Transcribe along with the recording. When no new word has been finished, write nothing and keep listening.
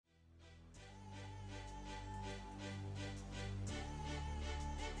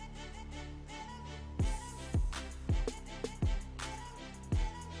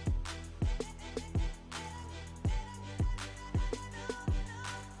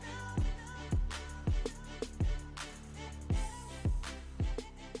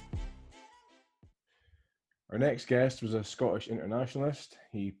next guest was a Scottish internationalist.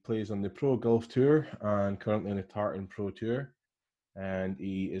 He plays on the Pro Golf Tour and currently on the Tartan Pro Tour, and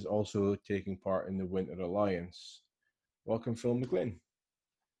he is also taking part in the Winter Alliance. Welcome, Phil McLean.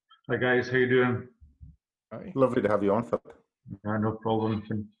 Hi guys, how you doing? Hi. Lovely to have you on, Phil. No problem.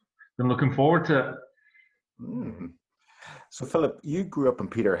 Been looking forward to it. So, Philip, you grew up in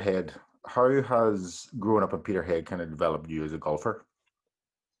Peterhead. How has growing up in Peterhead kind of developed you as a golfer?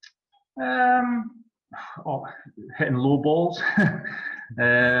 Hitting low balls.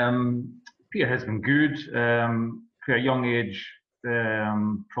 Peterhead's been good. At a young age,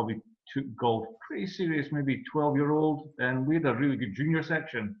 probably took golf pretty serious, maybe 12-year-old, and we had a really good junior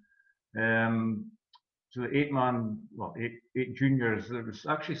section. So the eight juniors, there was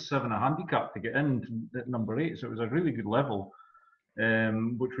actually 7 a handicap to get in at number 8, so it was a really good level,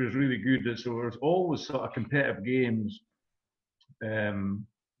 which was really good. So there was always sort of competitive games.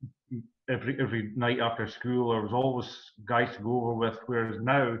 Every night after school, there was always guys to go over with, whereas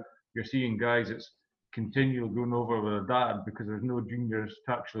now you're seeing guys that's continually going over with a dad because there's no juniors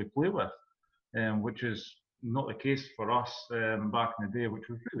to actually play with, which is not the case for us back in the day, which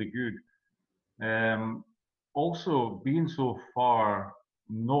was really good. Also, being so far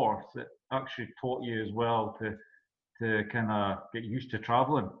north, it actually taught you as well to kind of get used to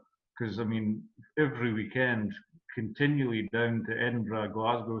travelling, because I mean every weekend continually down to Edinburgh,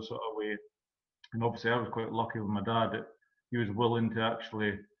 Glasgow sort of way. And obviously I was quite lucky with my dad that he was willing to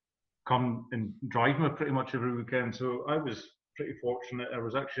actually come and drive me pretty much every weekend. So I was pretty fortunate. There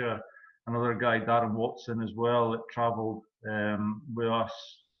was actually another guy, Darren Watson, as well, that travelled with us.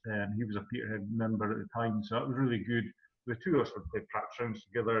 He was a Peterhead member at the time, so that was really good. The two of us would play practice rounds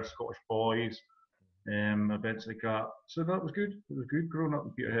together, Scottish boys, events like that. So that was good. It was good growing up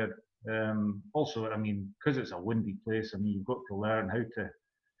in Peterhead. Also, I mean, because it's a windy place, I mean, you've got to learn how to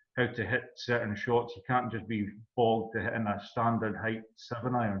hit certain shots. You can't just be bogged to hitting a standard height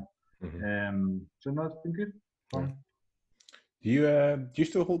 7-iron. So no, it's been good. Fun. Yeah. Do you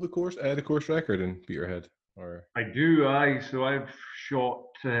still hold the course record in Peterhead? Or I do. So I've shot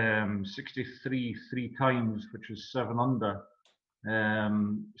 63 3 times, which is 7 under.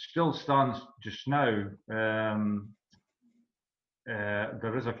 Still stands just now.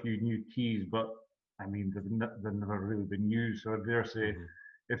 There is a few new tees, but I mean they've never really been used. So I dare say,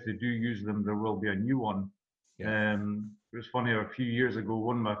 if they do use them, there will be a new one. Yeah. It was funny, a few years ago,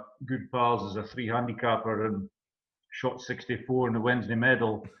 one of my good pals is a 3 handicapper and shot 64 in the Wednesday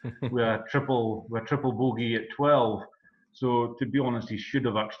medal with a triple bogey at 12. So to be honest, he should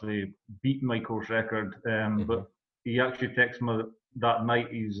have actually beaten my course record. But he actually texted me that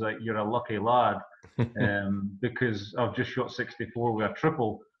night. He's like, "You're a lucky lad," because I've just shot 64 with a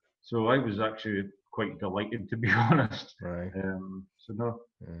triple. So I was actually quite delighted, to be honest. Right. So no.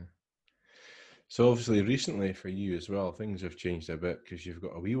 Yeah. So obviously, recently for you as well, things have changed a bit because you've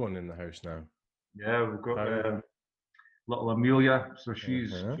got a wee one in the house now. Yeah, we've got little Amelia. So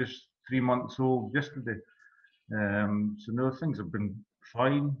she's just 3 months old yesterday. So no, things have been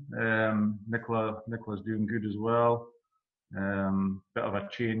fine. Nicola's doing good as well. Bit of a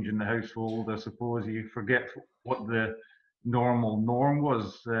change in the household, I suppose. You forget what the normal norm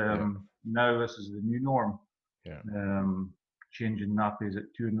was. Now this is the new norm. Yeah. Changing nappies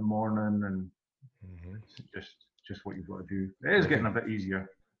at 2 a.m, and it's just what you've got to do. It is getting a bit easier.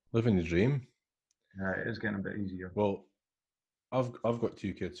 Living the dream. Yeah, it is getting a bit easier. Well, I've got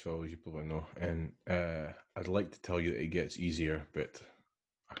 2 kids, Phil, as you probably know, and I'd like to tell you that it gets easier, but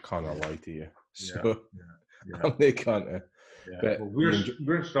I can't lie to you. So they can't. But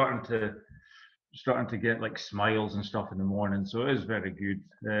we're starting to get like smiles and stuff in the morning, so it is very good.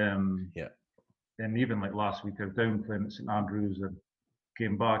 And even like last week, I was down playing at St Andrews and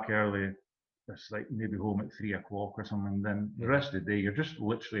came back early. It's like maybe home at 3 o'clock or something. Then the rest of the day, you're just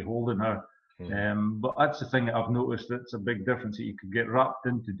literally holding her. But that's the thing that I've noticed. That's a big difference, that you could get wrapped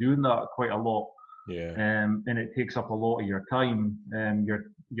into doing that quite a lot. Yeah. And it takes up a lot of your time.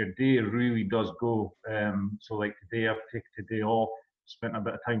 Your day really does go. So like today, I've taken today off, spent a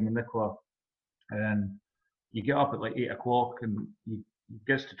bit of time with Nicola, and you get up at like 8 o'clock, and you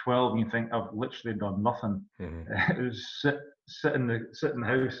gets to 12, and you think, I've literally done nothing. It was sit in the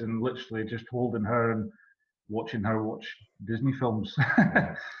house and literally just holding her and watching her watch Disney films.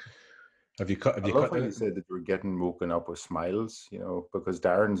 Have you cut? I love when you said that you were getting woken up with smiles, you know, because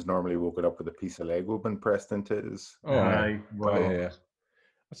Darren's normally woken up with a piece of Lego been pressed into his. Yeah.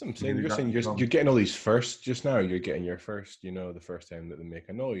 That's what I'm saying. You're saying you're getting all these firsts just now. You're getting your first, you know, the first time that they make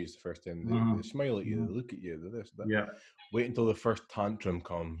a noise, the first time they smile at you, they look at you, they this, that. Yeah. Wait until the first tantrum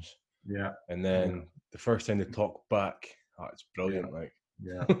comes. Yeah. And then the first time they talk back, it's brilliant.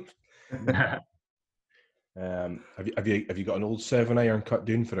 Yeah. Have you got an old 7-iron cut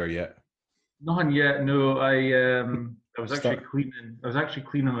down for her yet? Nothing yet. No, I was actually Start. cleaning. I was actually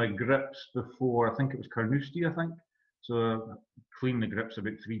cleaning my grips before. I think it was Carnoustie. I think so. I clean the grips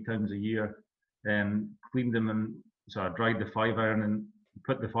about 3 times a year, and cleaned them, and so I dried the 5-iron and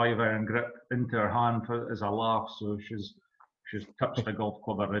put the 5-iron grip into her hand as a laugh. So she's touched a golf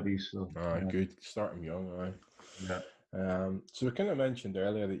club already. So Good. Starting young. Aye. yeah. So we kind of mentioned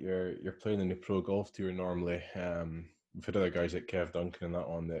earlier that you're playing in the Pro Golf Tour normally. We've had other guys like Kev Duncan and that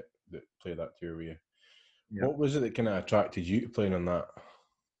on that play that tour with you. Yeah. What was it that kind of attracted you to playing on that?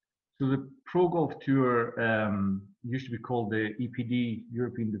 So the Pro Golf Tour used to be called the EPD,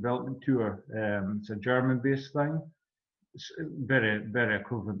 European Development Tour. It's a German-based thing. It's very, very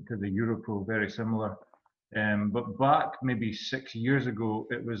equivalent to the Europro, very similar. But back maybe 6 years ago,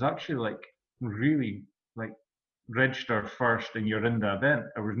 it was actually like really like register first and you're in the event.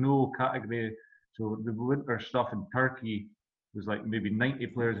 There was no category. So the winter stuff in Turkey was like maybe 90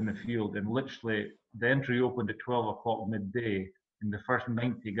 players in the field, and literally the entry opened at 12 o'clock midday, and the first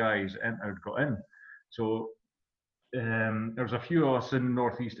 90 guys entered got in. So there was a few of us in the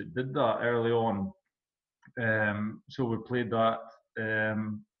Northeast that did that early on. So we played that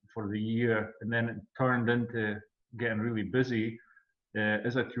for the year, and then it turned into getting really busy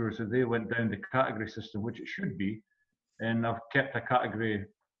as a tour. So they went down the category system, which it should be, and I've kept a category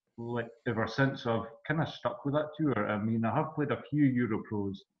like ever since. So I've kind of stuck with that tour. I mean, I have played a few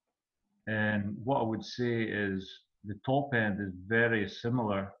Europros, and what I would say is the top end is very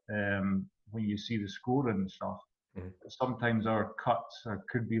similar when you see the scoring and stuff. Mm-hmm. Sometimes our cuts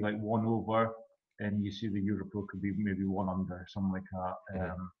could be like 1 over, and you see the Europro could be maybe 1 under, something like that.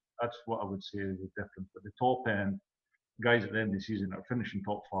 Mm-hmm. That's what I would say is the difference. But the top end, guys at the end of the season are finishing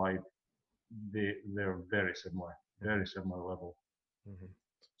top 5. They're very similar level. Mm-hmm.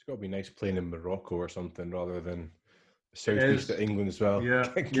 It's got to be nice playing in Morocco or something rather than southeast of England as well. Yeah.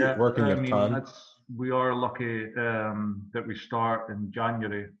 Working your tan. We are lucky that we start in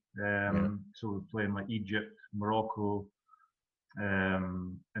January. So we're playing like Egypt, Morocco,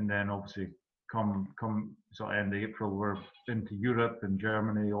 and then obviously come sort of end of April we're into Europe and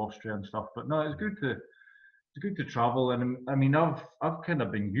Germany, Austria and stuff. But no, it's good to travel, and I mean I've kind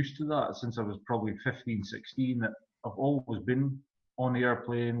of been used to that since I was probably 15, 16. That I've always been on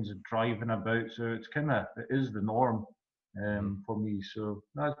airplanes and driving about, so it is the norm for me. So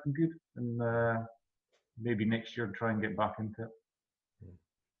no, it's been good, and maybe next year try and get back into it.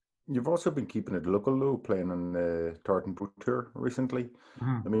 You've also been keeping it local though, playing on the Tartan Pro Tour recently.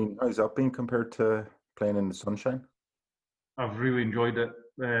 Mm-hmm. I mean, how's that been compared to playing in the sunshine? I've really enjoyed it.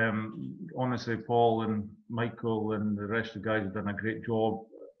 Honestly, Paul and Michael and the rest of the guys have done a great job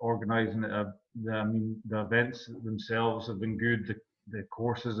organising it. I mean, the events themselves have been good. The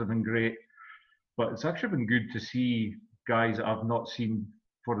courses have been great. But it's actually been good to see guys that I've not seen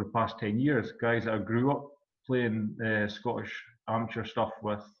for the past 10 years, guys that I grew up playing Scottish amateur stuff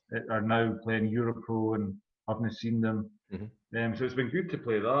with, are now playing Europro and haven't seen them. Mm-hmm. So it's been good to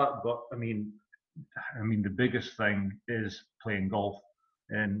play that. But I mean, the biggest thing is playing golf.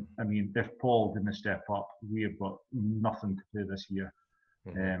 And I mean, if Paul didn't step up, we have got nothing to play this year.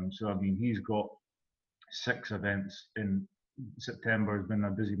 Mm-hmm. So I mean, he's got 6 events in September. Has been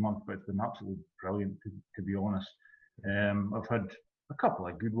a busy month, but it's been absolutely brilliant to be honest. I've had a couple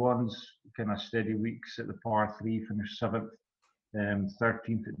of good ones, kind of steady weeks at the par 3, finished 7th,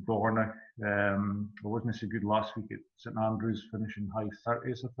 13th at Dornoch. I wasn't so good last week at St Andrews, finishing high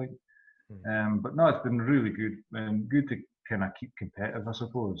 30s, I think. But no, it's been really good and good to kind of keep competitive, I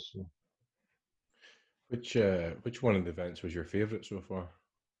suppose. So. Which one of the events was your favourite so far?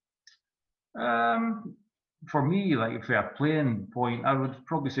 For me, like if we are playing point, I would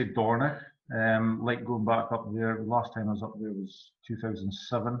probably say Dornoch. Like going back up there, the last time I was up there was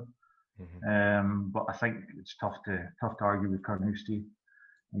 2007. Mm-hmm. But I think it's tough to argue with Carnoustie.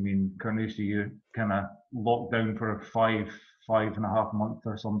 I mean, Carnoustie, you kind of locked down for 5.5 months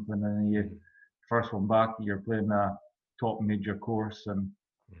or something, and you first one back, you're playing a top major course, and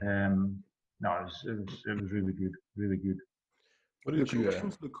no, it was really good, really good. What did the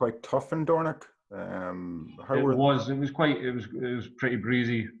conditions look quite tough in Dornoch? It was pretty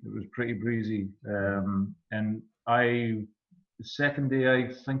breezy. It was pretty breezy, and the second day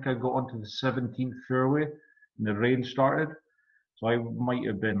I think I got onto the 17th fairway, and the rain started, so I might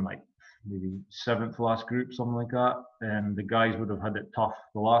have been like maybe 7th last group, something like that, and the guys would have had it tough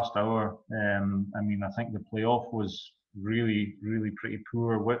the last hour. I mean, I think the playoff was really, really pretty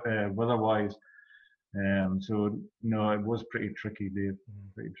poor weather-wise. So no, it was pretty tricky, Dave.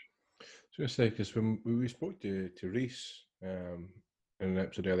 So I say, because when we spoke to Reese in an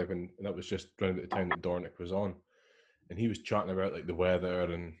episode earlier, and that was just around at the time that Dornoch was on, and he was chatting about like the weather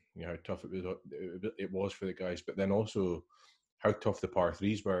and how tough it was for the guys, but then also how tough the par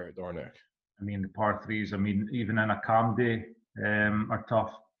threes were at Dornoch. I mean, the par threes, I mean, even in a calm day, are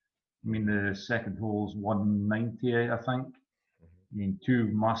tough. I mean, the second hole's 190, I think. I mean,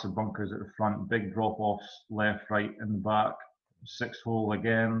 2 massive bunkers at the front, big drop-offs, left, right, and the back. 6th hole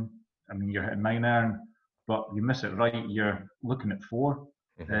again. I mean, you're hitting 9 iron, but you miss it right, you're looking at 4.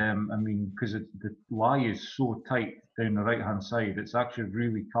 I mean, because the lie is so tight down the right-hand side, it's actually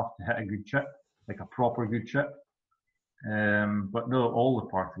really tough to hit a good chip, like a proper good chip. But no, all the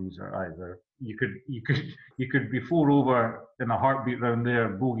par threes are either you could be 4 over in a heartbeat round there,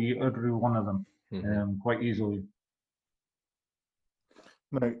 bogey every one of them, quite easily.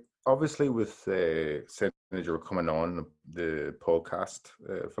 Now, obviously, with saying that you were coming on the podcast,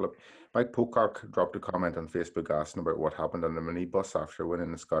 Philip, Mike Pocock dropped a comment on Facebook asking about what happened on the minibus after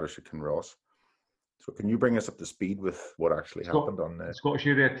winning the Scottish at Kinross. So, can you bring us up to speed with what actually happened on the Scottish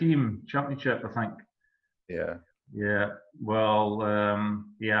Area Team Championship? I think. Yeah. Yeah. Well, I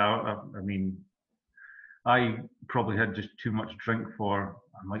mean, I probably had just too much drink for.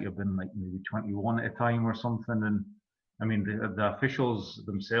 I might have been like maybe 21 at a time or something, and I mean, the officials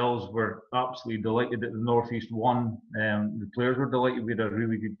themselves were absolutely delighted that the Northeast won. The players were delighted. We had a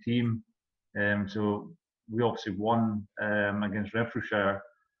really good team. So we obviously won against Renfrewshire.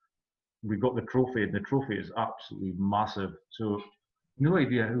 We got the trophy, and the trophy is absolutely massive. So no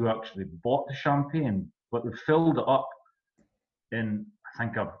idea who actually bought the champagne, but they filled it up. And I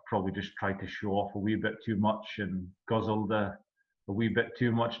think I've probably just tried to show off a wee bit too much and guzzled a wee bit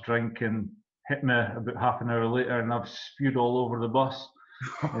too much drink, and hit me about half an hour later, and I've spewed all over the bus.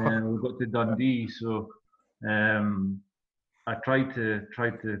 And we got to Dundee, so I tried to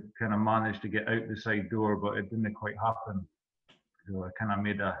kind of manage to get out the side door, but it didn't quite happen. So I kind of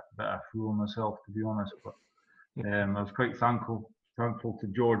made a bit of a fool of myself, to be honest. But I was quite thankful to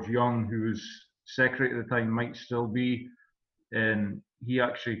George Young, who was secretary at the time, might still be, and he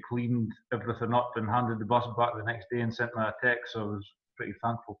actually cleaned everything up and handed the bus back the next day and sent me a text. So I was pretty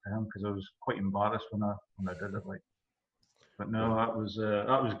thankful to him, because I was quite embarrassed when I did it. Like, but no, that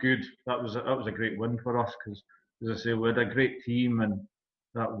was good. That was a great win for us, because, as I say, we had a great team, and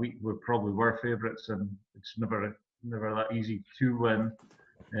that week we probably were favourites, and it's never that easy to win.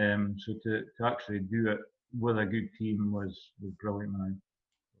 So to actually do it with a good team was brilliant, man.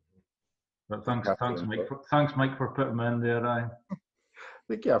 But thanks Mike for putting me in there. I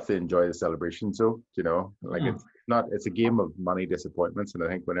think you have to enjoy the celebration. So it's a game of many disappointments, and I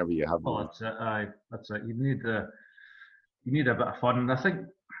think whenever you have, that's it. That's it. You need a bit of fun. And I think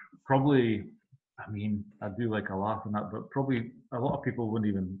probably, I mean, I do like a laugh and that, but probably a lot of people wouldn't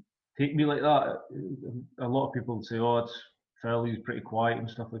even take me like that. A lot of people would say, "Oh, it's Phil, he's pretty quiet and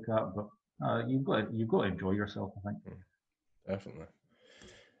stuff like that." But you've got to enjoy yourself, I think. Definitely.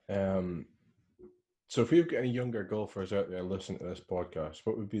 So if we've got any younger golfers out there listening to this podcast,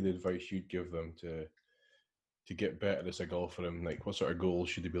 what would be the advice you'd give them to get better as a golfer, and like what sort of goals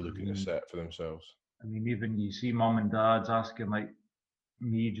should they be looking to set for themselves? I mean, even you see mum and dads asking like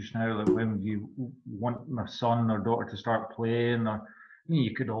me just now, like, when do you want my son or daughter to start playing? Or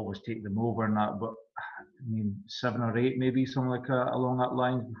you could always take them over and that, but I mean, 7 or 8 maybe, something like that, along that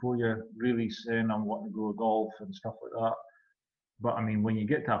line, before you're really saying I'm wanting to go golf and stuff like that. But I mean, when you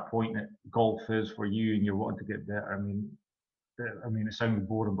get to a point that golf is for you and you're wanting to get better, I mean, it sounds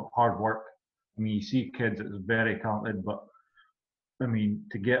boring, but hard work. I mean, you see kids that's very talented, but I mean,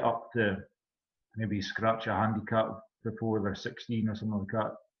 to get up to maybe scratch a handicap before they're 16 or something like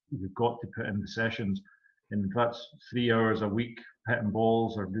that, you've got to put in the sessions. And if that's 3 hours a week hitting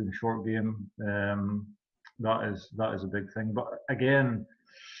balls or doing short game, that is a big thing. But again,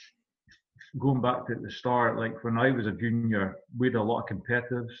 going back to the start, like when I was a junior, we had a lot of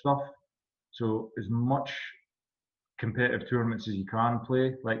competitive stuff. So as much competitive tournaments as you can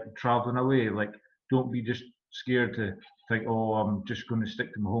play, like traveling away, like don't be just scared to think, oh, I'm just going to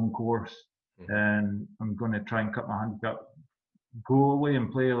stick to my home course and I'm going to try and cut my handicap. Go away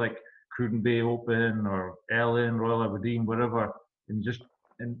and play like Cruden Bay Open or Ellen, Royal Aberdeen, whatever, and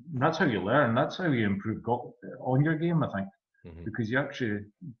that's how you learn. That's how you improve on your game, I think. Because you actually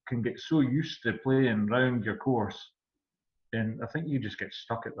can get so used to playing round your course, and I think you just get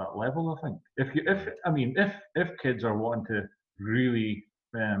stuck at that level. I think if kids are wanting to really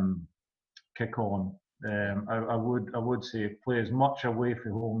kick on, I would say play as much away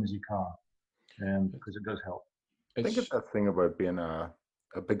from home as you can, because it does help. I think it's that thing about being a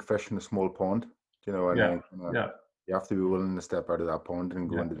big fish in a small pond. You know, you have to be willing to step out of that pond and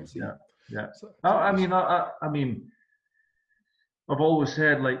go into the sea. Yeah. I mean. I've always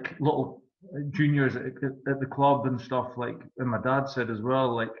said, like, little juniors at the club and stuff, like, and my dad said as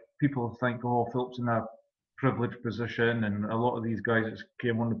well, like, people think, oh, Philip's in a privileged position, and a lot of these guys that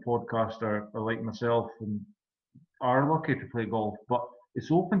came on the podcast are like myself and are lucky to play golf, but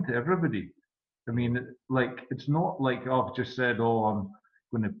it's open to everybody. I mean, like, it's not like I've just said, oh, I'm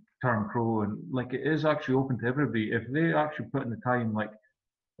going to turn pro, and like, it is actually open to everybody. If they actually put in the time, like,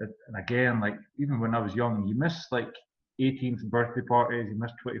 and again, like, even when I was young, you miss like 18th birthday parties, you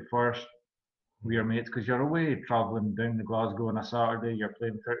miss 21st with your mates because you're away traveling down to Glasgow on a Saturday, you're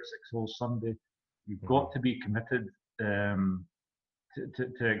playing 36 holes Sunday. You've Mhm. got to be committed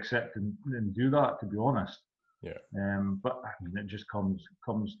to accept and do that, to be honest. Yeah. But I mean, it just comes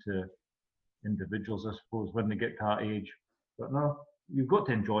to individuals, I suppose, when they get to that age. But no, you've got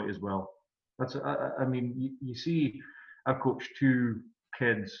to enjoy it as well. I mean, you see, I've coached two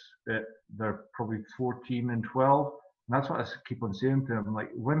kids that they're probably 14 and 12, and that's what I keep on saying to them.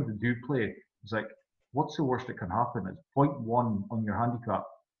 Like, when they do play, it's like, what's the worst that can happen? It's 0.1 on your handicap.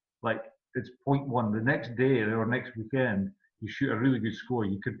 Like, it's 0.1. The next day or next weekend, you shoot a really good score,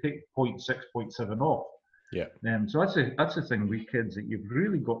 you could take 0.6, 0.7 off. Yeah. So that's the thing with kids, that you've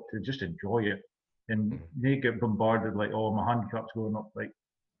really got to just enjoy it, and Mhm. they get bombarded like, oh, my handicap's going up. Like,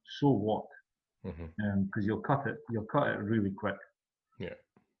 so what? Mhm. Because you'll cut it really quick. Yeah.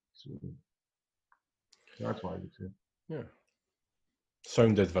 So that's what I would Yeah.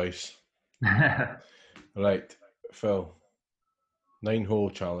 Sound advice. say. Right, Phil.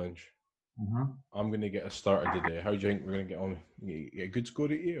 9-hole challenge. Mhm. I'm going to get us started today. How do you think we're going to get on? Get a good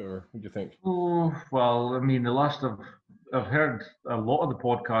score at you, or what do you think? Oh, well, I mean, the last I've heard a lot of the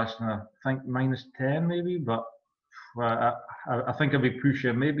podcast, and I think -10 maybe, but I think I'll be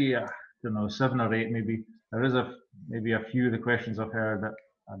pushing maybe, I don't know, 7 or 8 maybe. There is maybe a few of the questions I've heard that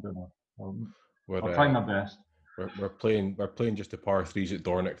I don't know. We're, I'll try my best. we're playing just the par threes at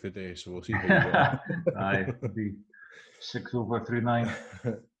Dornoch today, so we'll see how you get Aye, on. it'll be 6 over through 9.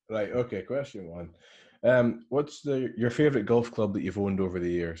 Right. Okay. Question one. What's your favorite golf club that you've owned over the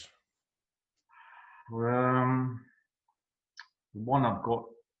years? The one I've got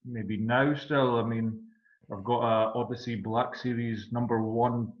maybe now still, I mean, I've got a Odyssey Black Series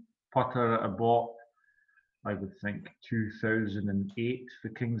 #1 putter that I bought, I would think 2008 for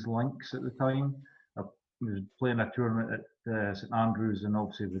King's Links at the time. I was playing a tournament at St Andrews, and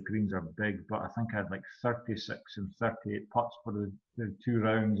obviously the greens are big, but I think I had like 36 and 38 putts for the 2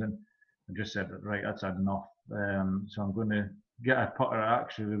 rounds, and I just said, right, that's enough. So I'm going to get a putter I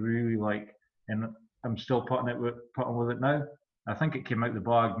actually really like, and I'm still putting with it now. I think it came out the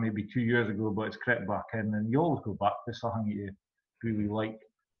bag maybe 2 years ago, but it's crept back in, and you always go back to something that you really like.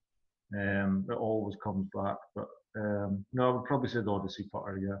 It always comes back, but no, I would probably say the Odyssey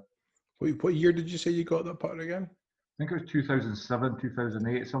putter. Yeah, What year did you say you got that putter again? I think it was 2007,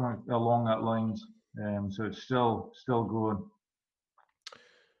 2008, something along that lines. So it's still going.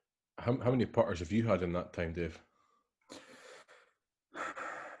 How many putters have you had in that time, Dave?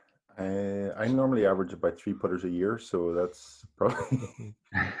 I normally average about 3 putters a year, so that's probably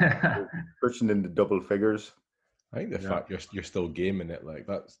pushing into double figures. I think the fact you're still gaming it, like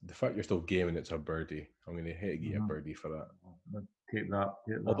that's the fact you're still gaming it's a birdie. I'm going to hate to get a birdie for that. Take that.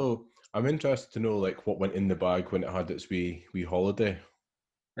 Although I'm interested to know like what went in the bag when it had its wee holiday.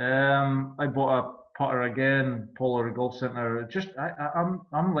 I bought a putter again, Polar Golf Centre.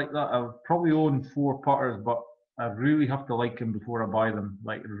 I'm like that. I've probably owned 4 putters, but I really have to like them before I buy them.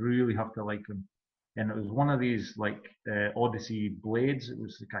 Like, really have to like them. And it was one of these like Odyssey blades. It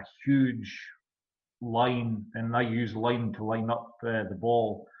was like a huge line, and I use line to line up the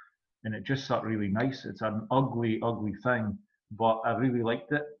ball, and it just sat really nice. It's an ugly thing, but I really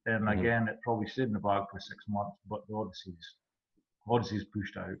liked it. And again, it probably stayed in the bag for 6 months, but the Odyssey's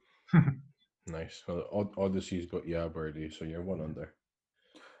pushed out. Nice. Well, Odyssey's got a birdie, so you're one under.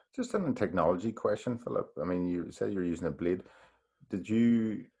 Just on a technology question, Philip. I mean, you said you're using a blade.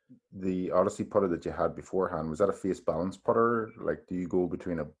 The Odyssey putter that you had beforehand, was that a face balance putter? Like, do you go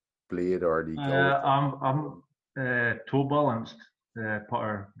between a blade, or do you always? I'm toe balanced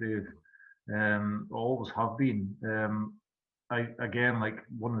putter, Dave. Always have been. I again, like,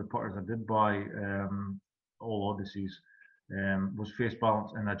 one of the putters I did buy, all Odysseys, was face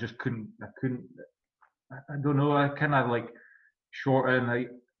balanced, and I just couldn't. I couldn't. I don't know. I kind of like shorten.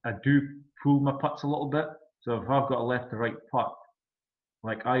 I do pull my putts a little bit. So if I've got a left to right putt,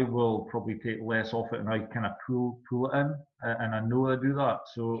 like, I will probably take less off it, and I kind of pull it in, and I know I do that.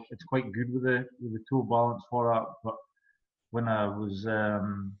 So it's quite good with the toe balance for that. But when I was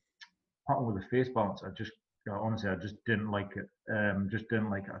putting with the face balance, honestly, I just didn't like it. Just didn't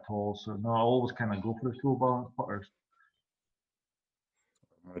like it at all. So no, I always kind of go for the toe balance putters.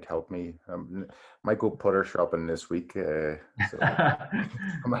 Might help me. Might go putter shopping this week. So I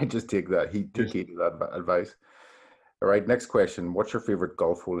might just take that. Take heed of that advice. All right, next question. What's your favorite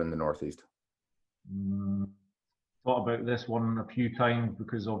golf hole in the Northeast? Thought about this one a few times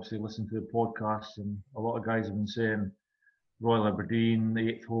because obviously listen to the podcast and a lot of guys have been saying Royal Aberdeen, the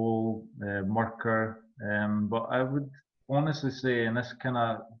 8th hole, Mercer. But I would honestly say, and this kind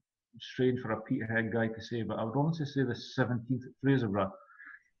of strange for a Peterhead guy to say, but I would honestly say the 17th at Fraserburgh,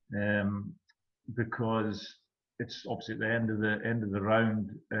 because it's obviously at the end of the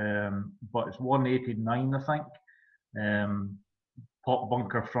round, but it's 189, I think. Pot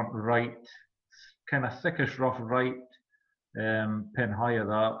bunker front right, kind of thickish rough right, pin high of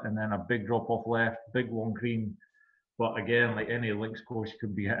that, and then a big drop off left, big long green. But again, like any links course, you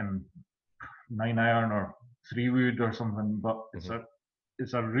could be hitting 9-iron or 3-wood or something. But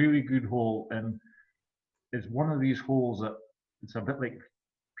it's a really good hole, and it's one of these holes that it's a bit like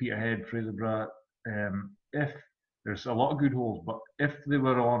Peterhead, Fraserburgh. If there's a lot of good holes, but if they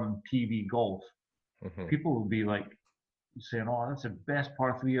were on TV golf, people would be like saying, "Oh, that's the best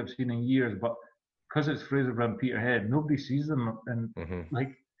par 3 I've seen in years." But because it's Fraserburgh and Peterhead, nobody sees them. And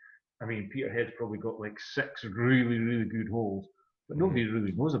like, I mean, Peterhead's probably got like 6 really, really good holes, but nobody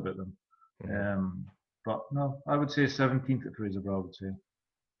really knows about them. But no, I would say 17th at Fraserburgh, I would say.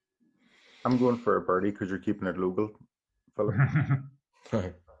 I'm going for a birdie because you're keeping it local, Philip.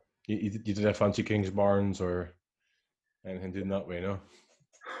 You didn't fancy Kingsbarns or anything doing that way, no?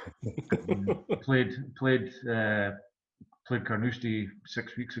 Played Carnoustie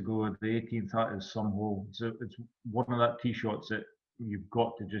 6 weeks ago at the 18th. That is some hole. So it's one of that tee shots that you've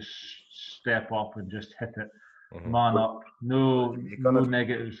got to just step up and just hit it. Man up. No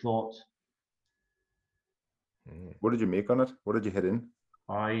negative thoughts. What did you make on it? What did you hit in?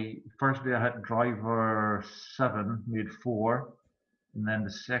 First day I hit driver 7, made 4. And then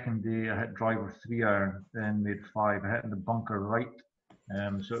the second day I hit driver 3-iron, then made 5. I hit in the bunker right.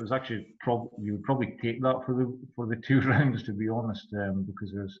 So it was actually you would probably take that for the 2 rounds, to be honest,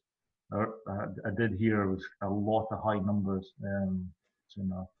 because I did hear it was a lot of high numbers. So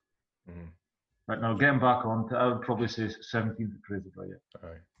no. But now getting back on to, I would probably say 17th at Fraserburgh. All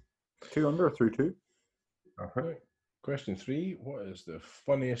right. 2 under through 2. Perfect. Question 3: what is the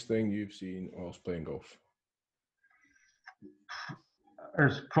funniest thing you've seen whilst playing golf?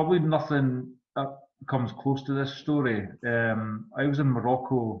 There's probably nothing that comes close to this story. I was in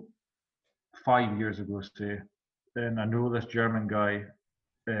Morocco 5 years ago, say, and I know this German guy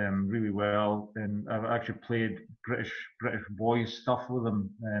really well, and I've actually played British boys stuff with him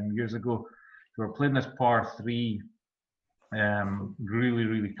years ago. So we're playing this par 3, really,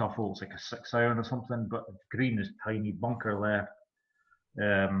 really tough hole. It's like a 6-iron or something, but the green is tiny, bunker left,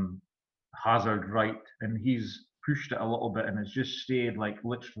 hazard right, and he's pushed it a little bit, and it's just stayed like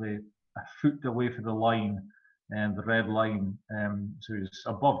literally a foot away from the line, and the red line, so he's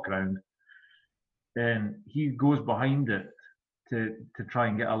above ground, and he goes behind it to try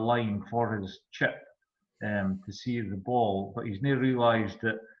and get a line for his chip, to see the ball, but he's now realised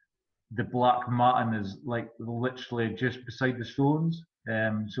that the black matting is like literally just beside the stones,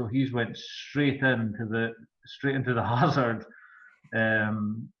 so he's went straight into the hazard,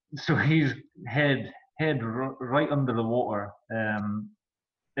 so he's head right under the water,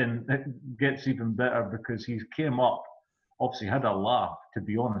 and it gets even better because he's came up, obviously had a laugh, to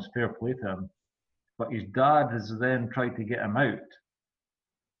be honest, fair play to him, but his dad has then tried to get him out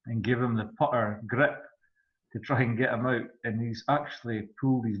and give him the putter grip to try and get him out, and he's actually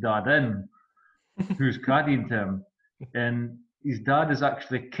pulled his dad in, who's caddying to him, and his dad has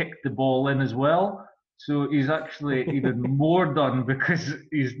actually kicked the ball in as well. So he's actually even more done because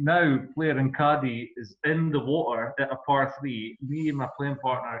he's now player and caddy is in the water at a par 3. Me and my playing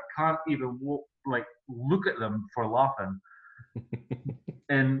partner can't even look at them for laughing.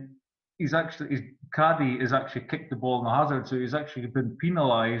 And his caddy has actually kicked the ball in the hazard, so he's actually been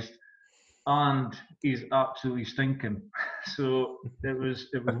penalised, and he's absolutely stinking. So it was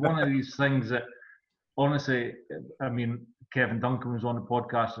one of these things that, honestly, I mean, Kevin Duncan was on the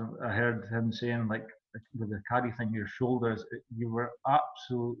podcast, and I heard him saying, like, with the caddy thing, your shoulders, you were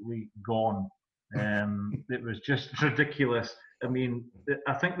absolutely gone. It was just ridiculous. I mean,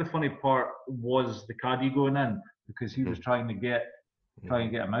 I think the funny part was the caddy going in, because he was trying to get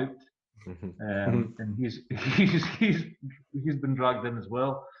him out, and he's been dragged in as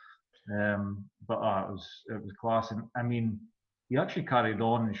well. But it was class, and I mean, he actually carried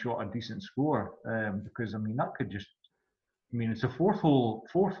on and shot a decent score, because I mean that could just, I mean, it's a fourth hole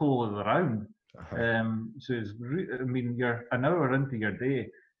of the round. So I mean, you're an hour into your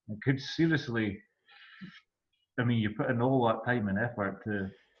day. It could seriously I mean, you put in all that time and effort to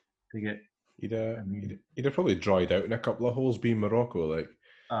get. I mean, He'd have probably dried out in a couple of holes being Morocco, like.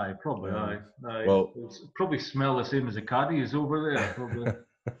 aye, probably, aye. Well, It's probably smell the same as the caddies over there, probably.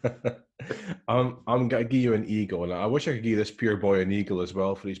 I'm gonna give you an eagle, and I wish I could give this pure boy an eagle as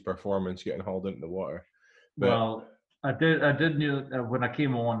well for his performance getting hauled into the water. But Well, I did know when I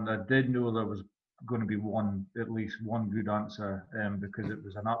came on, I did know there was going to be at least one good answer, because it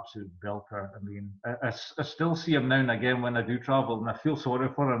was an absolute belter. I mean, I still see him now and again when I do travel, and I feel sorry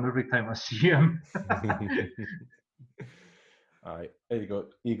for him every time I see him. aye, there you go,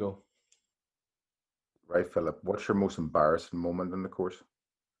 eagle. Right, Philip. What's your most embarrassing moment in the course?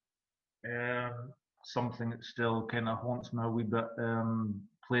 Something that still kind of haunts me a wee bit.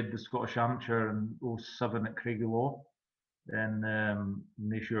 Played the Scottish Amateur in 07 at Craigielaw. And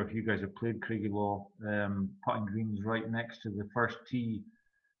make sure if you guys have played Craigielaw, putting green's right next to the first tee.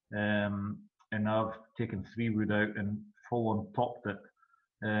 And I've taken 3-wood out and full on topped it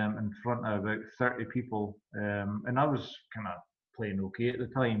in front of about 30 people. And I was kind of playing okay at the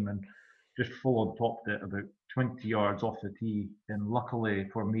time and just full on topped it about 20 yards off the tee. And luckily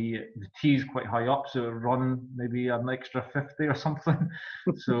for me, the tee's quite high up, so it run maybe an extra 50 or something.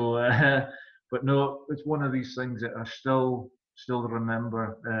 So, but no, it's one of these things that I still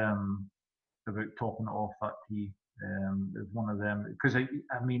remember about topping it off that tee. It's one of them because I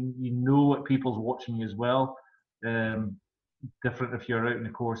mean, you know what people's watching you as well. Different if you're out in the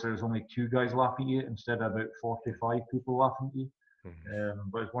course, there's only 2 guys laughing at you instead of about 45 people laughing at you.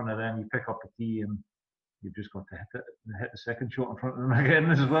 But it's one of them. You pick up the tee and you've just got to hit the second shot in front of them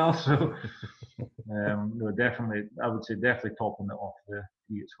again as well. So no, definitely, I would say definitely topping it off the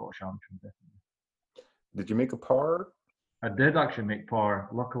tee at Scottish Amateur. Definitely. Did you make a par? I did actually make par.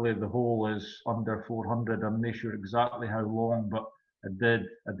 Luckily, the hole is under 400. I'm not sure exactly how long, but I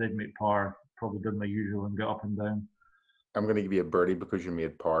did make par. Probably did my usual and get up and down. I'm going to give you a birdie because you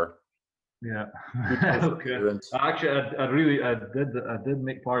made par. Yeah. Okay. Actually, I did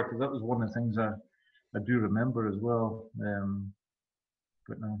make par because that was one of the things I do remember as well.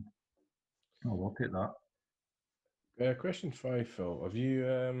 But no, I'll take that. Question 5, Phil. Have you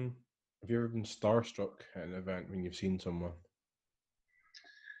ever been starstruck at an event when you've seen someone?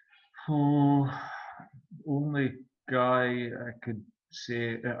 Oh, only guy I could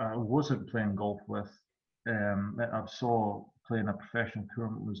say I wasn't playing golf with. I saw playing a professional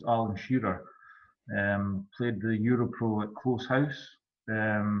tournament was Alan Shearer. Played the Europro at Close House,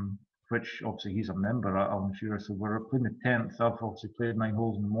 which obviously he's a member at Alan Shearer. So we're playing the 10th. I've obviously played 9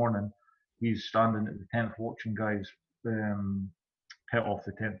 holes in the morning. He's standing at the 10th watching guys hit off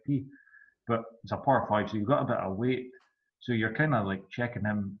the 10th tee. But it's a par 5, so you've got a bit of weight. So you're kind of like checking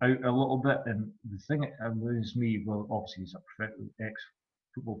him out a little bit. And the thing that amused me, well, obviously he's a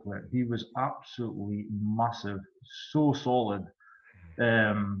ex-football player. He was absolutely massive, so solid.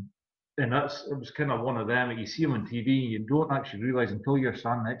 And it was kind of one of them that you see him on TV, you don't actually realise until you're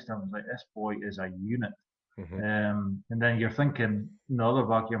standing next to him, it's like, this boy is a unit. And then you're thinking, in the other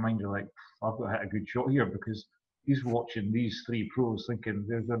back of your mind, you're like, I've got to hit a good shot here because he's watching these 3 pros thinking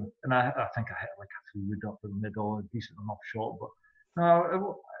they're going to, and I think I hit like a 3-wood up in the middle, a decent enough shot. But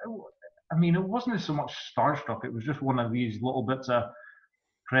no, I mean, it wasn't so much starstruck, it was just one of these little bits of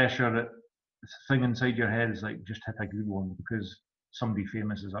pressure that thing inside your head is like, just hit a good one because somebody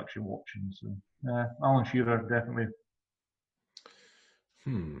famous is actually watching. So Alan Shearer, definitely.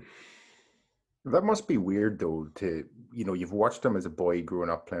 That must be weird though, to, you know, you've watched him as a boy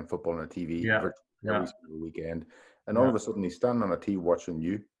growing up playing football on a TV every single weekend, and all of a sudden he's standing on a tee watching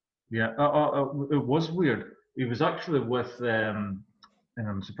you. Yeah, it was weird. He was actually with, and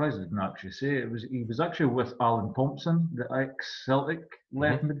I'm surprised I didn't actually say it, he was actually with Alan Thompson, the ex-Celtic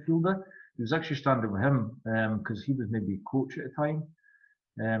left midfielder. He was actually standing with him because he was maybe coach at the time.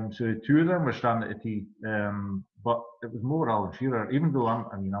 So the 2 of them were standing at the tee, but it was more Alan Shearer. Even though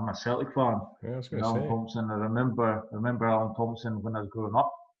I'm a Celtic fan. Yeah, I was going to say. Thompson. I remember Alan Thompson when I was growing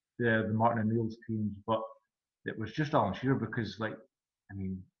up, the Martin O'Neill's teams. But it was just Alan Shearer because, like, I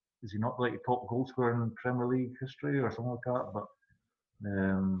mean, is he not like the top goal scorer in Premier League history or something like that? But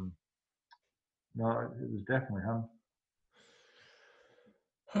no, it was definitely him.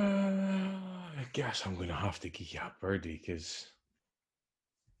 I guess I'm going to have to give you a birdie because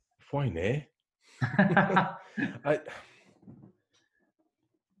why not?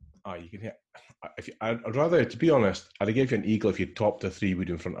 You can hit. I'd rather, to be honest, I'd give you an eagle if you topped a 3-wood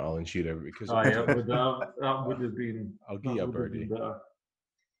in front of Alan Shearer because that would have been. I'll give you a birdie. You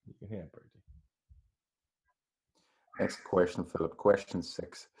can hit a birdie. Next question, Philip. Question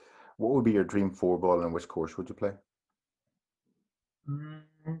 6. What would be your dream 4-ball and which course would you play?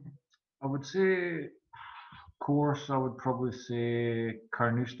 I would say course, I would probably say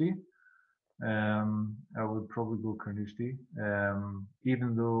Carnoustie. I would probably go Carnoustie.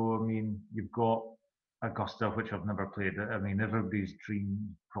 Even though, I mean, you've got Augusta, which I've never played. I mean, everybody's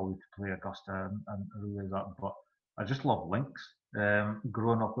dream probably to play Augusta, and I realise that. But I just love links.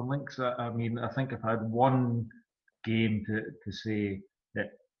 Growing up in links, I mean, I think if I had one game to say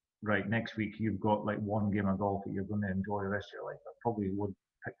that, right, next week you've got like one game of golf that you're going to enjoy the rest of your life, I probably would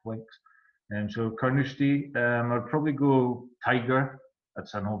pick links. So Carnoustie, I'd probably go Tiger.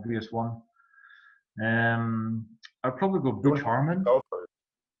 That's an obvious one. I'd probably go Butch Harmon. Golfers.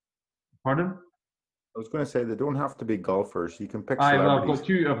 Pardon? I was going to say they don't have to be golfers. You can pick Well,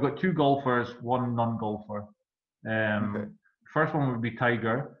 celebrities. I've got two golfers, one non-golfer. Okay. First one would be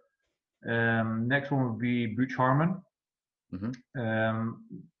Tiger. Next one would be Butch Harmon.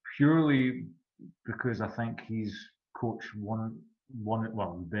 Purely because I think he's coached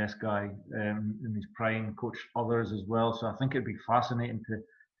the best guy in his prime, coached others as well. So I think it'd be fascinating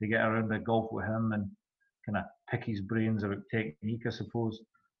to get around a golf with him and kind of pick his brains about technique, I suppose.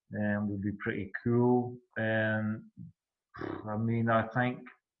 Would be pretty cool. I mean, I think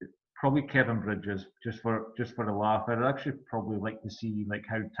probably Kevin Bridges, just for the laugh. I'd actually probably like to see like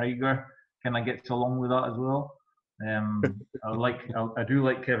how Tiger kind of gets along with that as well. I do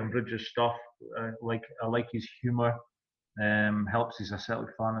like Kevin Bridges' stuff. I like his humour. Helps he's a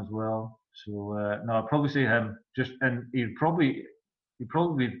Celtic fan as well. So no, I'd probably say him. And he'd probably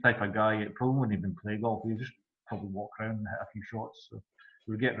be the type of guy that probably wouldn't even play golf. He'd just probably walk around and hit a few shots. So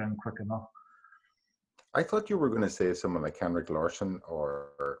we'd get around quick enough. I thought you were going to say someone like Henrik Larsson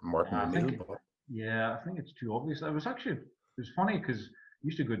or Martin O'Neill. Yeah, I think it's too obvious. It was funny because I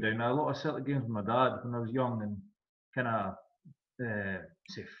used to go down a lot of Celtic games with my dad when I was young and kind of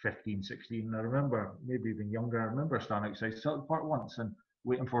say 15, 16. I remember, maybe even younger, I remember standing outside Celtic Park once and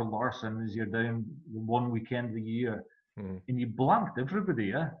waiting for Larsson as you're down the one weekend of the year. And you blanked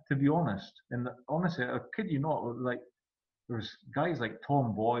everybody, to be honest. And honestly, I kid you not, like, there was guys like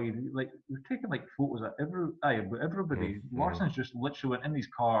Tom Boyd, like, they're taking like photos of everybody. Larsson's just literally went in his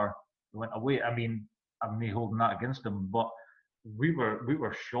car, went away. I mean, I'm not holding that against him, but we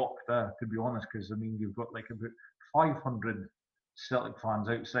were shocked, to be honest, because I mean, you've got like about 500 Celtic fans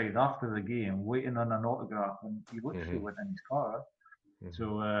outside after the game waiting on an autograph, and he literally went in his car.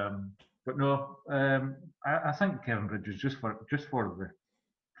 So, but no, I think Kevin Bridges just for the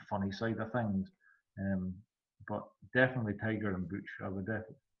funny side of things, but definitely Tiger and Butch. I would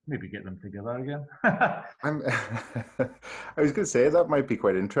definitely maybe get them together again. I was going to say that might be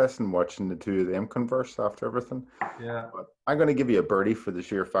quite interesting watching the two of them converse after everything. Yeah, but I'm going to give you a birdie for the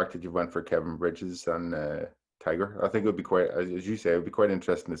sheer fact that you went for Kevin Bridges and Tiger. I think it would be quite, as you say, it would be quite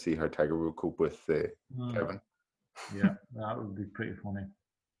interesting to see how Tiger will cope with Kevin. Yeah, that would be pretty funny.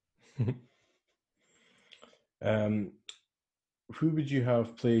 Who would you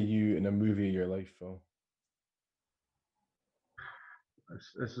have play you in a movie of your life, Phil?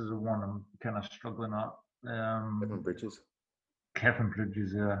 This is the one I'm kind of struggling at. Kevin Bridges. Kevin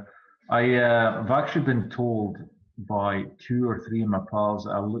Bridges, yeah. I've actually been told by 2 or 3 of my pals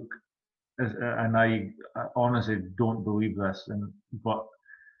that I look, and I honestly don't believe this, but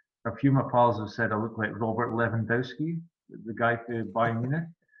a few of my pals have said I look like Robert Lewandowski, the guy for Bayern Munich.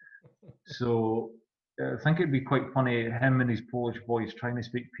 So I think it'd be quite funny. Him and his Polish voice trying to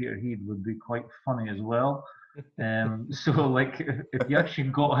speak Peter Heath would be quite funny as well. So like if you actually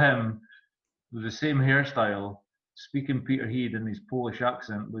got him with the same hairstyle, speaking Peter Heath in his Polish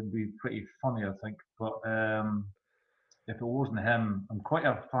accent would be pretty funny, I think. But if it wasn't him, I'm quite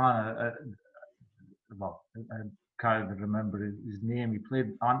a fan. I can't even remember his name. He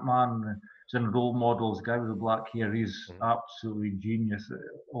played Ant-Man. He's in Role Models. The guy with the black hair. He's absolutely genius.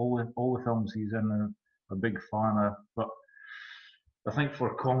 All the films he's in, I'm a big fan of. But I think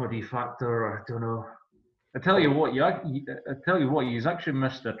for comedy factor, I don't know. I tell you what, he's actually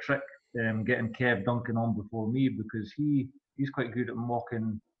missed a trick getting Kev Duncan on before me, because he's quite good at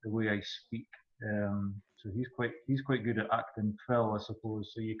mocking the way I speak. So he's quite good at acting Phil, I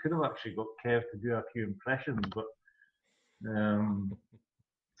suppose. So you could have actually got Kev to do a few impressions, but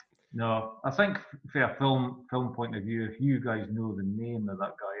no. I think from a film point of view, if you guys know the name of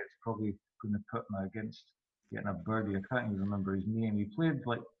that guy, it's probably going to put me against getting a birdie. I can't even remember his name. He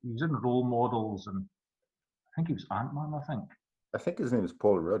was in Role Models, and I think he was Ant-Man, I think his name is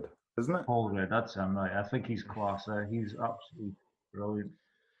Paul Rudd, isn't it? Paul Rudd, that's him, right. I think he's class. He's absolutely brilliant.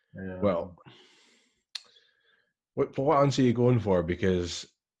 Well, what answer are you going for? Because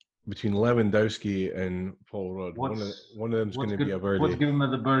between Lewandowski and Paul Rudd, one of them's going to be a birdie. What's giving me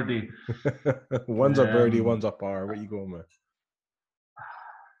the birdie? One's a birdie, one's a par. What are you going with?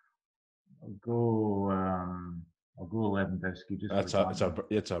 I'll go I'll go Lewandowski. Just That's for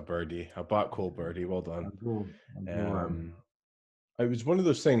it's a birdie, a back hole birdie. Well done. I'll go. It was one of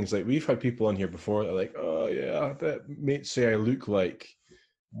those things, like, we've had people on here before that are like, oh yeah, that mates say I look like,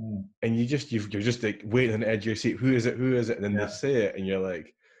 and you're just like waiting on the edge of your seat. Who is it? And then they say it, and you're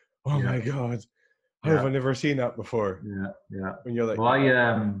like, oh my god, how have I never seen that before? Yeah. When you're like,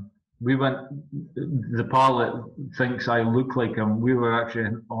 well, we went. The pilot thinks I look like him. We were actually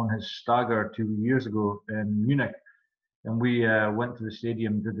on his stagger 2 years ago in Munich. And we went to the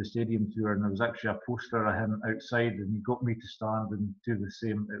stadium, did the stadium tour, and there was actually a poster of him outside, and he got me to stand and do the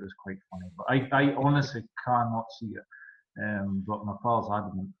same. It was quite funny, but I honestly cannot see it. But my pal's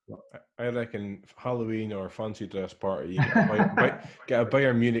adamant. I reckon Halloween or fancy dress party, you get a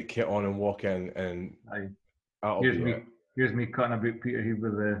Bayern Munich kit on and walk in, and that'll be it. Here's me cutting about Peter Heath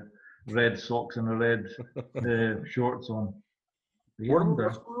with the red socks and the red shorts on. What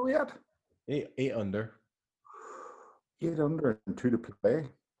were we at? 8 under. 8 under and 2 to play.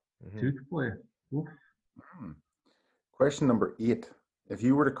 2 to play. Question number 8. If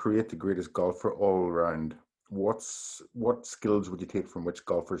you were to create the greatest golfer all around, what skills would you take from which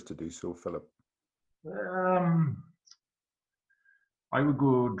golfers to do so, Philip? I would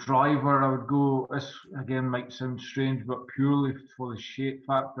go driver. I would go, this again might sound strange, but purely for the shape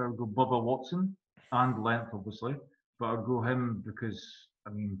factor, I would go Bubba Watson, and length obviously. But I would go him because, I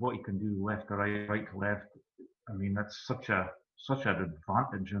mean, what he can do left to right, right to left, I mean, that's such an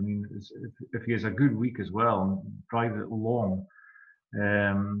advantage. I mean, if he has a good week as well and drives it long,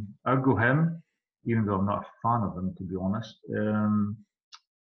 I'd go him, even though I'm not a fan of him, to be honest.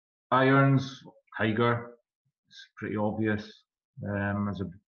 Irons, Tiger, it's pretty obvious, as a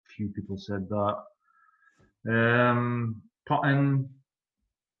few people said that. Putting,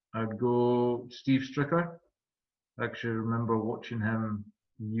 I'd go Steve Stricker. I actually remember watching him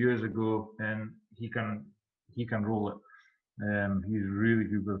years ago, and he can roll it. He's really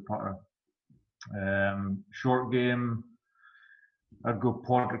good with a putter. Short game, I'd go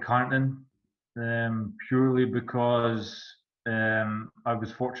Padraig Harrington, purely because I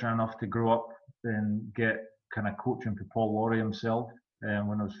was fortunate enough to grow up and get kind of coaching for Paul Lawrie himself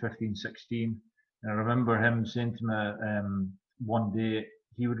when I was 15, 16. And I remember him saying to me one day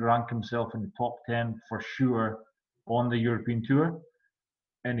he would rank himself in the top 10 for sure on the European Tour.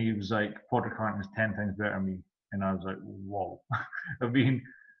 And he was like, Padraig Harrington is 10 times better than me. And I was like, whoa. I mean,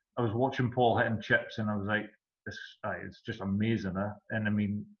 I was watching Paul hitting chips, and I was like, it's just amazing. And I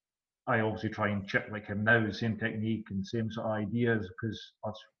mean, I obviously try and chip like him now, the same technique and same sort of ideas, because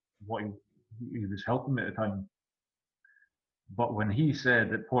that's what he was helping me at the time. But when he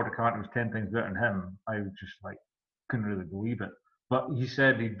said that Padraig Harrington was 10 times better than him, I was just like, couldn't really believe it. But he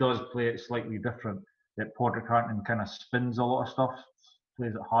said he does play it slightly different, that Padraig Harrington kind of spins a lot of stuff,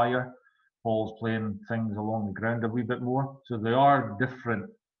 plays it higher. Paul's playing things along the ground a wee bit more. So they are different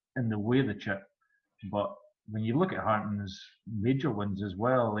in the way they chip. But when you look at Harrington's major wins as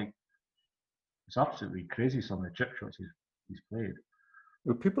well, like, it's absolutely crazy some of the chip shots he's played.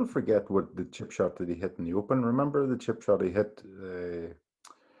 Well, people forget what the chip shot that he hit in the Open. Remember the chip shot he hit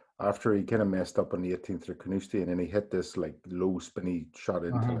after he kind of messed up on the 18th at Carnoustie, and then he hit this like low spinny shot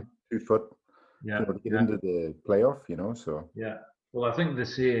into like 2 foot to get into the playoff, so. Yeah. Well, I think they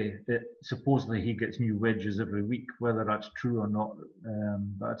say that supposedly he gets new wedges every week. Whether that's true or not,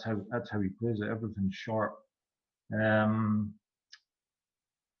 but that's how he plays it. Everything's sharp. And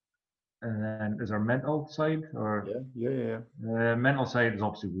then is our mental side or Yeah. Mental side is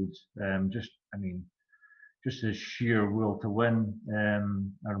obviously Woods. Just his sheer will to win.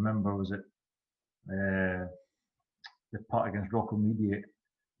 I remember was it the putt against Rocco Mediate.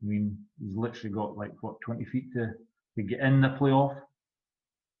 I mean, he's literally got like 20 feet to get in the playoff.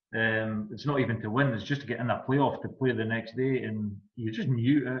 It's not even to win; it's just to get in a playoff to play the next day. And you just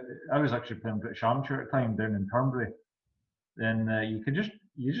knew. I was actually playing British Amateur at the time down in Turnberry, and you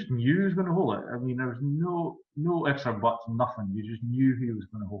just knew he was going to hold it. I mean, there was no ifs or buts, nothing. You just knew he was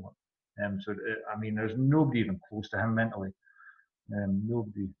going to hold it. I mean, there's nobody even close to him mentally.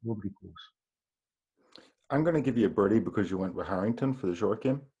 Nobody close. I'm going to give you a birdie because you went with Harrington for the short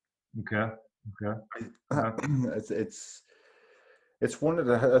game. Okay. It's one of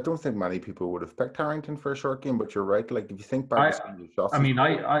the. I don't think many people would have picked Harrington for a short game, but you're right. Like if you think back to some of the shots. I mean,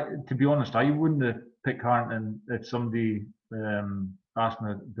 I to be honest, I wouldn't have picked Harrington if somebody asked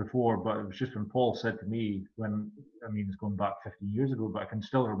me before, but it was just when Paul said to me it's going back 50 years ago, but I can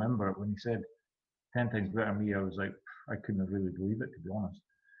still remember it when he said 10 times better than me. I was like, I couldn't really believe it, to be honest.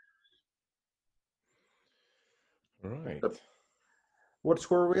 Right. What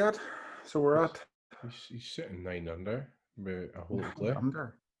score are we at? So we're at. He's sitting 9 under, about a hole to play.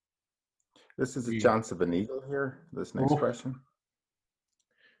 Under. This is a Yeah. chance of an eagle here. This next Oh. question.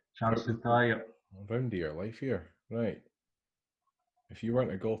 Chance to tie up. Round of your life here. Right. If you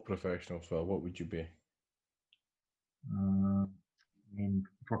weren't a golf professional, Phil, what would you be? I mean,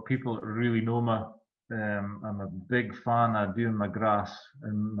 for people that really know me, I'm a big fan of doing my grass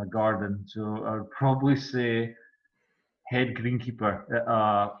in my garden. So I would probably say head greenkeeper at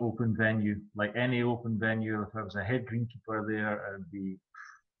a open venue, like any open venue. If I was a head greenkeeper there,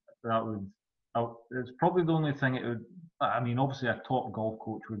 it's probably the only thing it would. I mean, obviously a top golf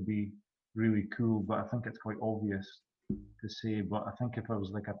coach would be really cool, but I think it's quite obvious to say. But I think if I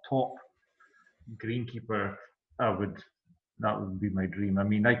was like a top greenkeeper, that would be my dream. I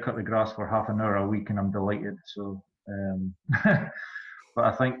mean, I cut the grass for half an hour a week and I'm delighted. So, but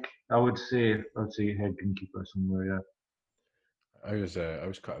I think I would say head greenkeeper somewhere. Yeah. I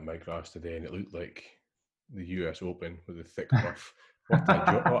was cutting my grass today, and it looked like the US Open with the thick rough.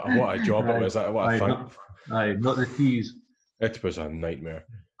 What a job it was! Not the tees. It was a nightmare.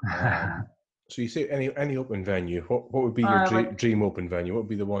 So you say any open venue? What would be your dream open venue? What would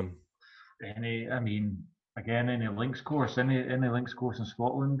be the one? Any links course, any links course in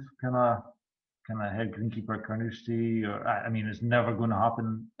Scotland, kind of head greenkeeper Carnoustie, or I mean, it's never going to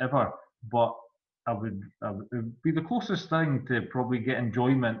happen ever. But it would be the closest thing to probably get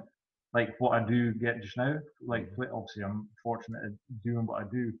enjoyment, like what I do get just now. Like obviously, I'm fortunate at doing what I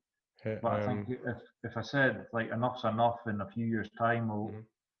do. But I think if I said like enough's enough in a few years' time, or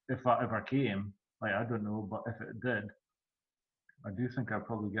if that ever came, like I don't know, but if it did, I do think I'd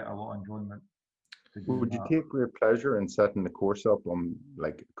probably get a lot of enjoyment. Would you take great pleasure in setting the course up on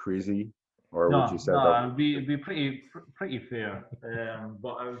like crazy, or would you set up? No, it'd be pretty fair.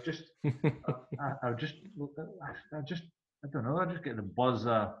 But I would just, I don't know. I just get the buzz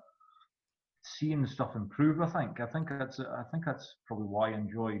of seeing stuff improve. I think that's probably why I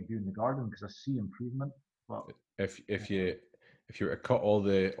enjoy doing the garden, because I see improvement. But if you were to cut all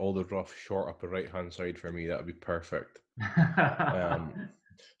the rough short up the right hand side for me, that would be perfect.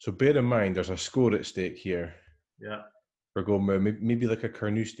 So bear in mind, there's a score at stake here. Yeah. We're going maybe like a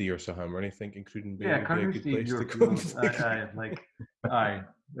Carnoustie or something, or anything, including Bay would be a good place to go.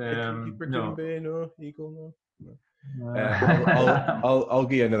 No. Bay, no. Eagle, no. I'll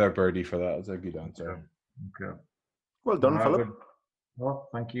give you another birdie for that. That's a good answer. Okay. Well done, Philip. Well,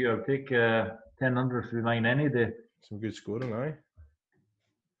 thank you. I'll take 10 under through 9 any day. Some good scoring, aye.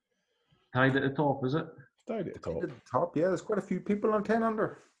 Tied at the top, is it? Tied at the top. Tied at the top, yeah. There's quite a few people on 10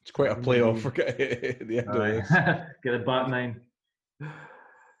 under. It's quite a playoff for at the end of this. Get it back 9.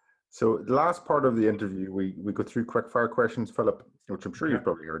 So the last part of the interview, we go through quickfire questions, Philip, which I'm sure you've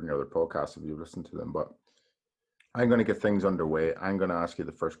probably heard in the other podcasts if you've listened to them. But I'm going to get things underway. I'm going to ask you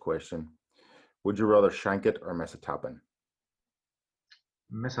the first question. Would you rather shank it or miss a tap-in?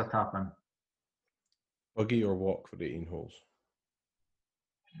 Miss a tap-in. Buggy or walk for the 18 holes?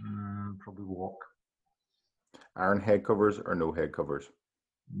 Probably walk. Iron head covers or no head covers?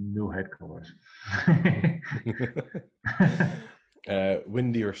 No head covers.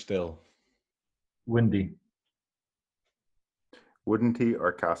 Windy or still? Windy. Wooden tee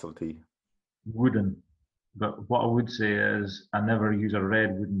or castle tee? Wooden. But what I would say is I never use a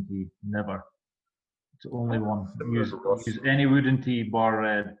red wooden tee. Never. It's the only one. Use any wooden tee bar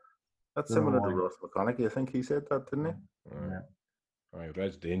red. That's similar to Ross McConaughey. I think he said that, didn't he? Yeah. Right,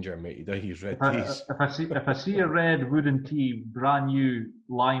 red's danger, mate. You don't use red tees. If I see a red wooden tee, brand new,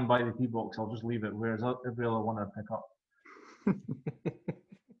 lying by the tee box, I'll just leave it. Whereas every other one I pick up.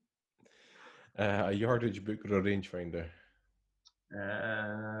 A yardage book or a rangefinder?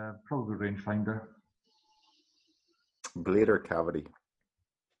 Probably rangefinder. Blade or cavity?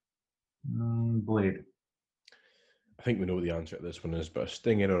 Blade. I think we know what the answer to this one is, but a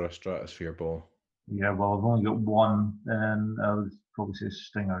Stinger or a Stratosphere ball? Yeah, well, I've only got one, and I would probably say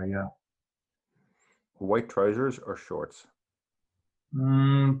Stinger, yeah. White trousers or shorts?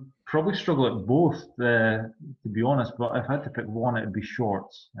 Probably struggle at both, to be honest, but if I had to pick one, it'd be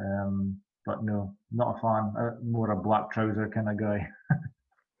shorts. But no, not a fan. More a black trouser kind of guy.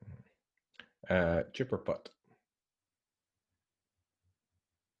 Chip or putt?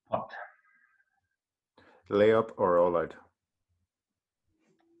 Putt. Layup or all out?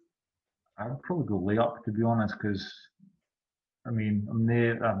 I'd probably go layup, to be honest, because I mean,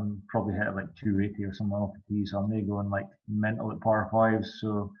 I'm probably hit like 280 or something off the tee, so I'm there going like mental at par 5s.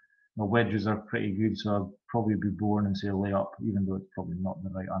 So my wedges are pretty good, so I'd probably be born and say layup, even though it's probably not the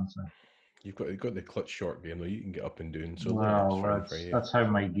right answer. You've got the clutch short game though. You can get up and down. So well, that's how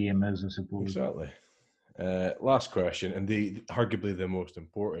my game is, I suppose. Exactly. Last question, and arguably the most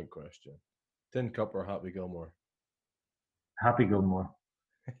important question: Tin Cup or Happy Gilmore? Happy Gilmore.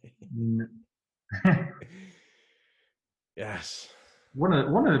 Yes. One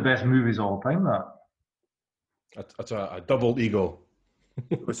of the best movies of all time. That's a double eagle.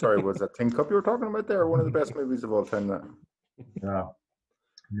 Oh, sorry, was that Tin Cup you were talking about there? One of the best movies of all time. That.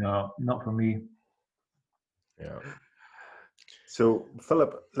 No, not for me. Yeah. So,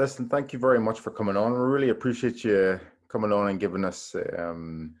 Philip, listen, thank you very much for coming on. We really appreciate you coming on and giving us a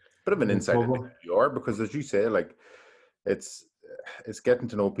bit of an insight into who you are, because as you say, like, it's getting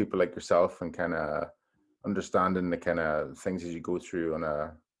to know people like yourself and kind of understanding the kind of things as you go through on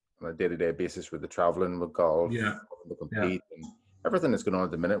a day-to-day basis with the traveling, with golf, the compete, and everything that's going on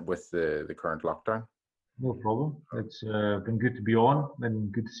at the minute with the current lockdown. No problem. It's been good to be on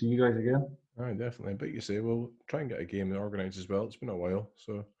and good to see you guys again. Oh, definitely. But you say we'll try and get a game organised as well. It's been a while,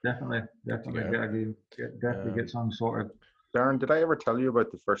 so definitely get a game. Get something sorted. Darren, did I ever tell you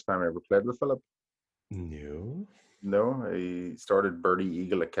about the first time I ever played with Philip? No. No, he started birdie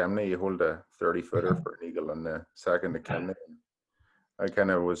eagle at Kemney. He held a 30-footer for an eagle on the second at Kemney. I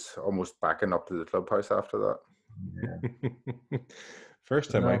kind of was almost backing up to the clubhouse after that. Yeah.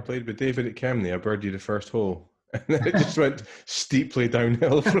 First time I played with David at Kemney, I birdied the first hole. And then it just went steeply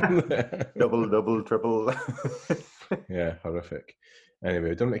downhill from there. Double, triple. Yeah, horrific.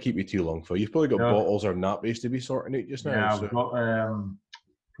 Anyway, don't let it keep you too long, Phil. You've probably got bottles or nappies to be sorting out just now. Yeah, I've got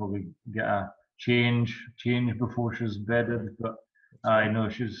probably get a change before she's bedded. But I know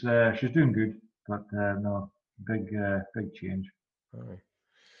she's doing good. But no, big change. Aye.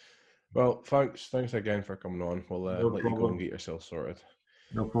 Well, thanks again for coming on. We'll let you go and get yourself sorted.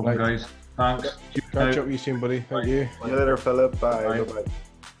 No problem, guys. Thanks. Catch up with you soon, buddy. Thank you. See you later, Philip. Bye. Bye.